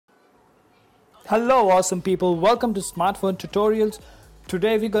Hello awesome people, welcome to Smartphone Tutorials.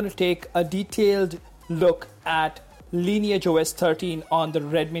 Today we're going to take a detailed look at Lineage OS 13 on the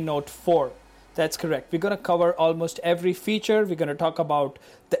Redmi Note 4. That's correct. We're going to cover almost every feature. We're going to talk about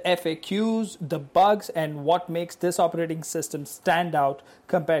the FAQs, the bugs, and what makes this operating system stand out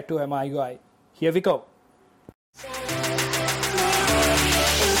compared to MIUI. Here we go.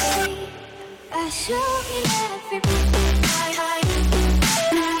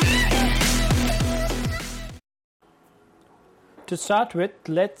 To start with,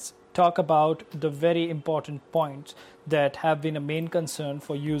 let's talk about the very important points that have been a main concern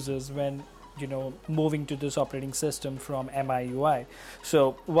for users when moving to this operating system from MIUI.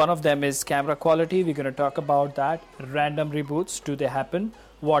 So one of them is camera quality. We're going to talk about that. Random reboots, do they happen?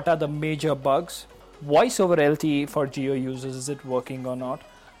 What are the major bugs? Voice over LTE for Geo users, is it working or not?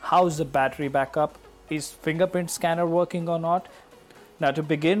 How's the battery backup? Is fingerprint scanner working or not? Now, to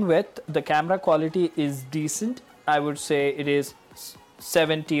begin with, the camera quality is decent. I would say it is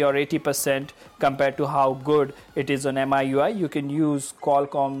 70 or 80% compared to how good it is on MIUI. You can use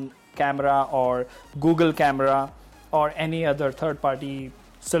Qualcomm camera or Google camera or any other third-party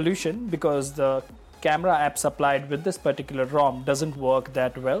solution because the camera app supplied with this particular ROM doesn't work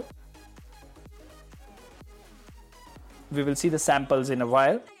that well. We will see the samples in a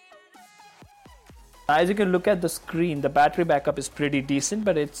while. As you can look at the screen, the battery backup is pretty decent,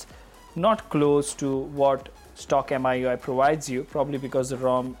 but it's not close to what stock MIUI provides you, probably because the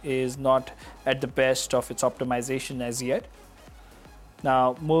ROM is not at the best of its optimization as yet.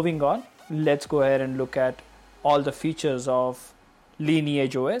 Now, moving on, let's go ahead and look at all the features of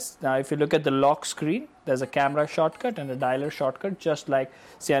Lineage OS. Now, if you look at the lock screen, there's a camera shortcut and a dialer shortcut, just like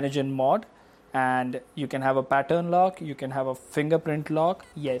CyanogenMod. And you can have a pattern lock, you can have a fingerprint lock.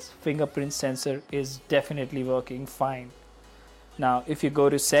 Yes, fingerprint sensor is definitely working fine. Now, if you go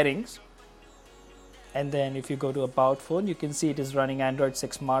to settings, and then if you go to about phone, you can see it is running Android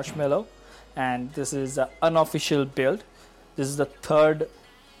 6 Marshmallow, and this is an unofficial build. This is the third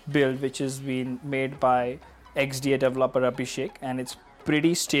build which has been made by XDA developer Abhishek, and it's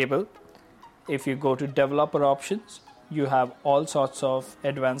pretty stable. If you go to developer options, you have all sorts of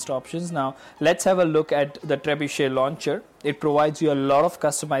advanced options. Now, let's have a look at the Trebuchet launcher. It provides you a lot of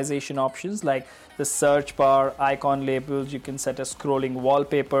customization options like the search bar, icon labels. You can set a scrolling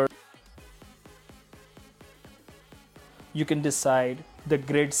wallpaper. You can decide the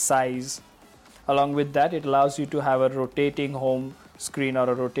grid size. Along with that, it allows you to have a rotating home screen or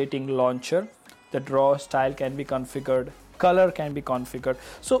a rotating launcher. The draw style can be configured. Color can be configured.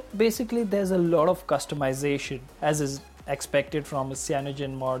 So basically there's a lot of customization as is expected from a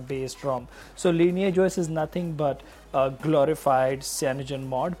CyanogenMod based ROM. So Lineage OS is nothing but a glorified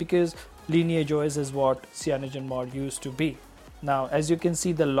CyanogenMod because Lineage OS is what CyanogenMod used to be. Now, as you can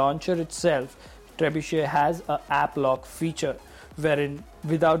see, the launcher itself, Trebuchet has an app lock feature wherein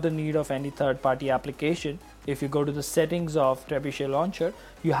without the need of any third-party application, if you go to the settings of Trebuchet launcher,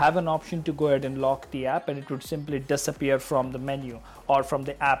 you have an option to go ahead and lock the app and it would simply disappear from the menu or from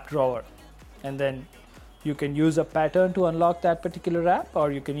the app drawer. And then you can use a pattern to unlock that particular app,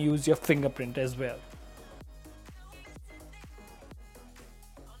 or you can use your fingerprint as well.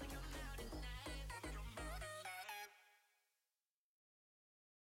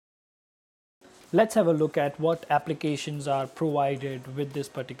 Let's have a look at what applications are provided with this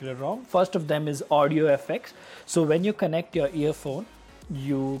particular ROM. First of them is audio effects. So when you connect your earphone,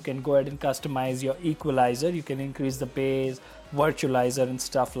 you can go ahead and customize your equalizer. You can increase the bass, virtualizer, and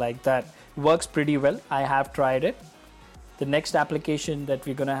stuff like that. It works pretty well. I have tried it. The next application that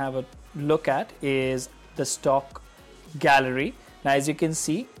we're going to have a look at is the stock gallery. Now, as you can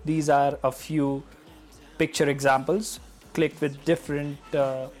see, these are a few picture examples clicked with different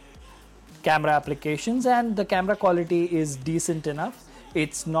camera applications, and the camera quality is decent enough.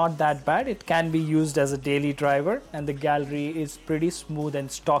 It's not that bad. It can be used as a daily driver, and the gallery is pretty smooth and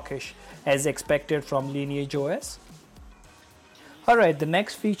stockish as expected from Lineage OS. Alright, the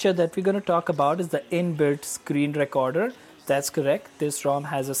next feature that we're going to talk about is the inbuilt screen recorder. That's correct. This ROM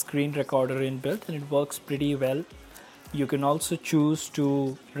has a screen recorder inbuilt and it works pretty well. You can also choose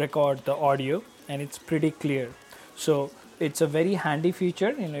to record the audio and it's pretty clear. So it's a very handy feature.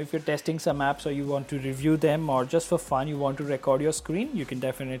 If you're testing some apps or you want to review them, or just for fun you want to record your screen, you can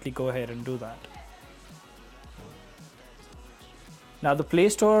definitely go ahead and do that. Now, the Play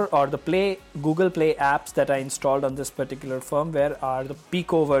Store or the Google Play apps that I installed on this particular firmware are the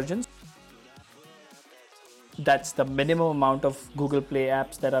Pico versions. That's the minimum amount of Google Play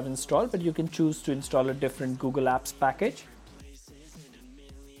apps that I've installed, but you can choose to install a different Google Apps package.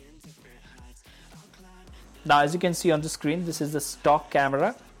 Now, as you can see on the screen, this is the stock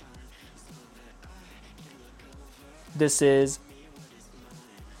camera. This is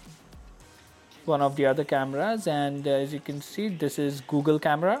one of the other cameras, and as you can see, this is Google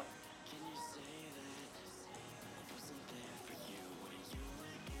camera.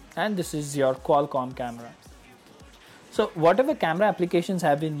 And this is your Qualcomm camera. So whatever camera applications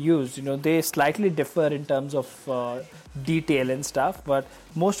have been used, they slightly differ in terms of detail and stuff, but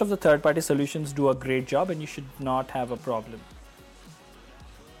most of the third-party solutions do a great job and you should not have a problem.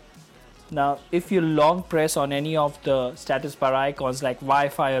 Now, if you long press on any of the status bar icons like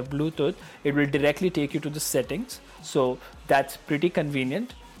Wi-Fi or Bluetooth, it will directly take you to the settings. So that's pretty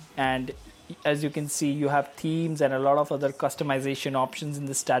convenient. And as you can see, you have themes and a lot of other customization options in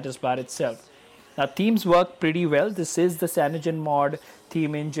the status bar itself. Now, themes work pretty well. This is the CyanogenMod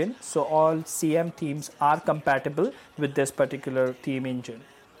theme engine. So all CM themes are compatible with this particular theme engine.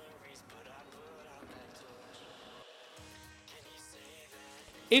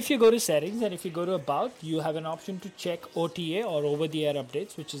 If you go to settings and if you go to about, you have an option to check OTA or over the air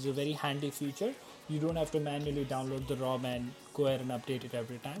updates, which is a very handy feature. You don't have to manually download the ROM and go ahead and update it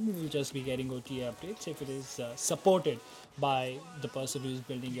every time. You will just be getting OTA updates if it is supported by the person who is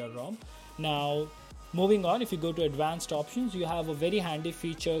building your ROM. Now, moving on, if you go to advanced options, you have a very handy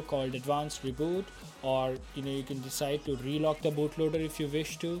feature called advanced reboot, or you can decide to relock the bootloader if you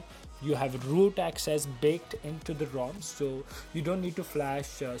wish to. You have root access baked into the ROM, so you don't need to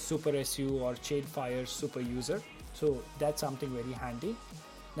flash Super SU or Chainfire Super User. So that's something very handy.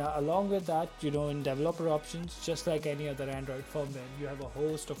 Now, along with that, in developer options, just like any other Android firmware, you have a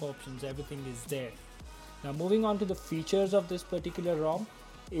host of options. Everything is there. Now, moving on to the features of this particular ROM,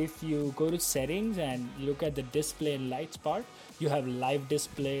 if you go to settings and look at the display and lights part, you have live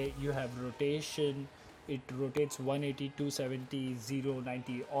display, you have rotation. It rotates 180, 270, 0,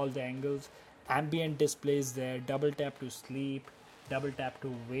 90, all the angles. Ambient displays there, double tap to sleep, double tap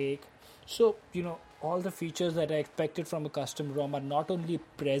to wake. So, all the features that I expected from a custom ROM are not only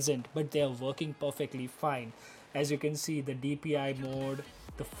present, but they are working perfectly fine. As you can see, the DPI mode,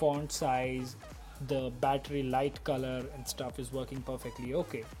 the font size, the battery light color and stuff is working perfectly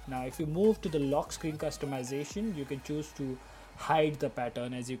okay. Now, if you move to the lock screen customization, you can choose to hide the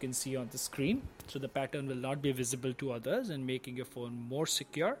pattern, as you can see on the screen, so the pattern will not be visible to others and making your phone more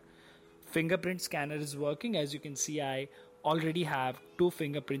secure. Fingerprint scanner is working. As you can see, I already have 2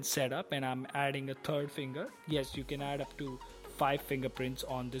 fingerprints set up and I'm adding a third finger. Yes, you can add up to 5 fingerprints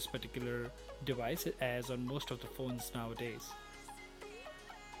on this particular device, as on most of the phones nowadays.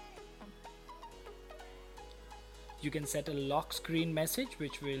 You can set a lock screen message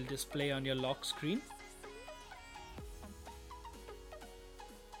which will display on your lock screen.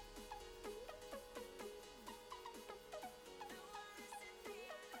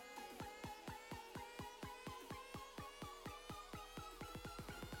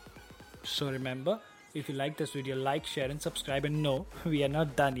 So remember, if you like this video, like, share and subscribe. And no, we are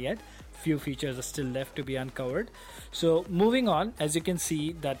not done yet. Few features are still left to be uncovered. So moving on, as you can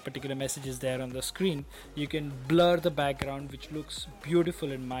see, that particular message is there on the screen. You can blur the background, which looks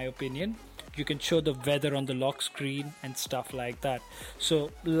beautiful in my opinion. You can show the weather on the lock screen and stuff like that. So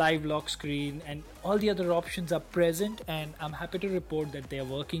live lock screen and all the other options are present, and I'm happy to report that they are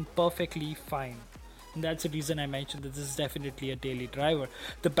working perfectly fine. And that's the reason I mentioned that this is definitely a daily driver.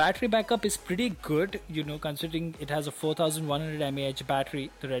 The battery backup is pretty good, considering it has a 4100 mAh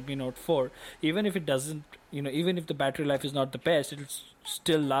battery, the Redmi Note 4. Even if it doesn't, even if the battery life is not the best, it'll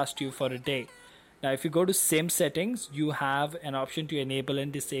still last you for a day. Now, if you go to SIM settings, you have an option to enable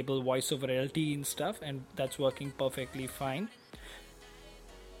and disable voice over LTE and stuff, and that's working perfectly fine.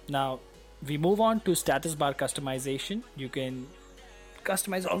 Now, we move on to status bar customization. You can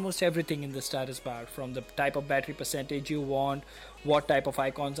customize almost everything in the status bar, from the type of battery percentage you want, what type of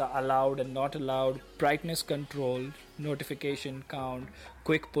icons are allowed and not allowed, brightness control, notification count,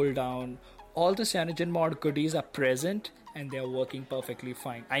 quick pull down. All the CyanogenMod goodies are present and they are working perfectly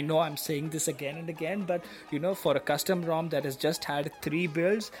fine. I know I'm saying this again and again, but for a custom ROM that has just had 3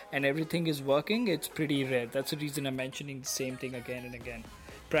 builds and everything is working, it's pretty rare. That's the reason I'm mentioning the same thing again and again.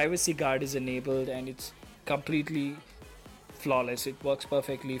 Privacy guard is enabled and it's completely flawless. It works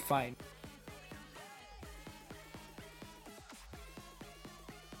perfectly fine.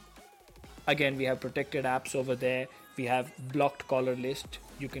 Again, we have protected apps over there. We have blocked caller list.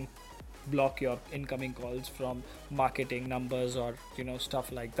 You can block your incoming calls from marketing numbers or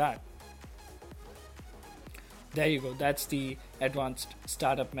stuff like that. There you go. That's the advanced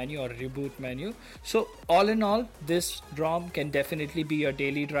startup menu or reboot menu. So all in all, this ROM can definitely be your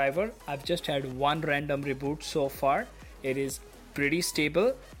daily driver. I've just had one random reboot so far. It is pretty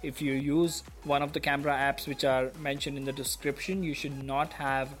stable. If you use one of the camera apps which are mentioned in the description, you should not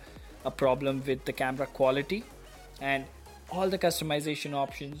have a problem with the camera quality. and all the customization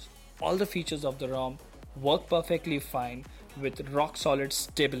options, all the features of the ROM work perfectly fine with rock solid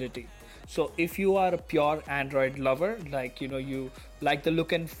stability. So if you are a pure Android lover, like you like the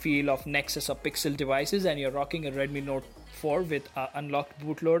look and feel of Nexus or Pixel devices, and you're rocking a Redmi Note 4 with an unlocked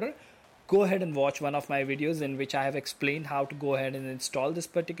bootloader, go ahead and watch one of my videos in which I have explained how to go ahead and install this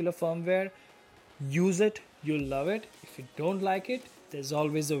particular firmware. Use it, you'll love it. If you don't like it, there's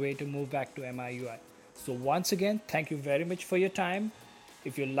always a way to move back to MIUI. So once again, thank you very much for your time.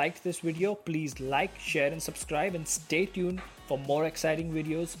 If you liked this video, please like, share and subscribe, and stay tuned for more exciting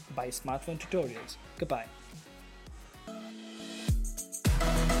videos by Smartphone Tutorials. Goodbye.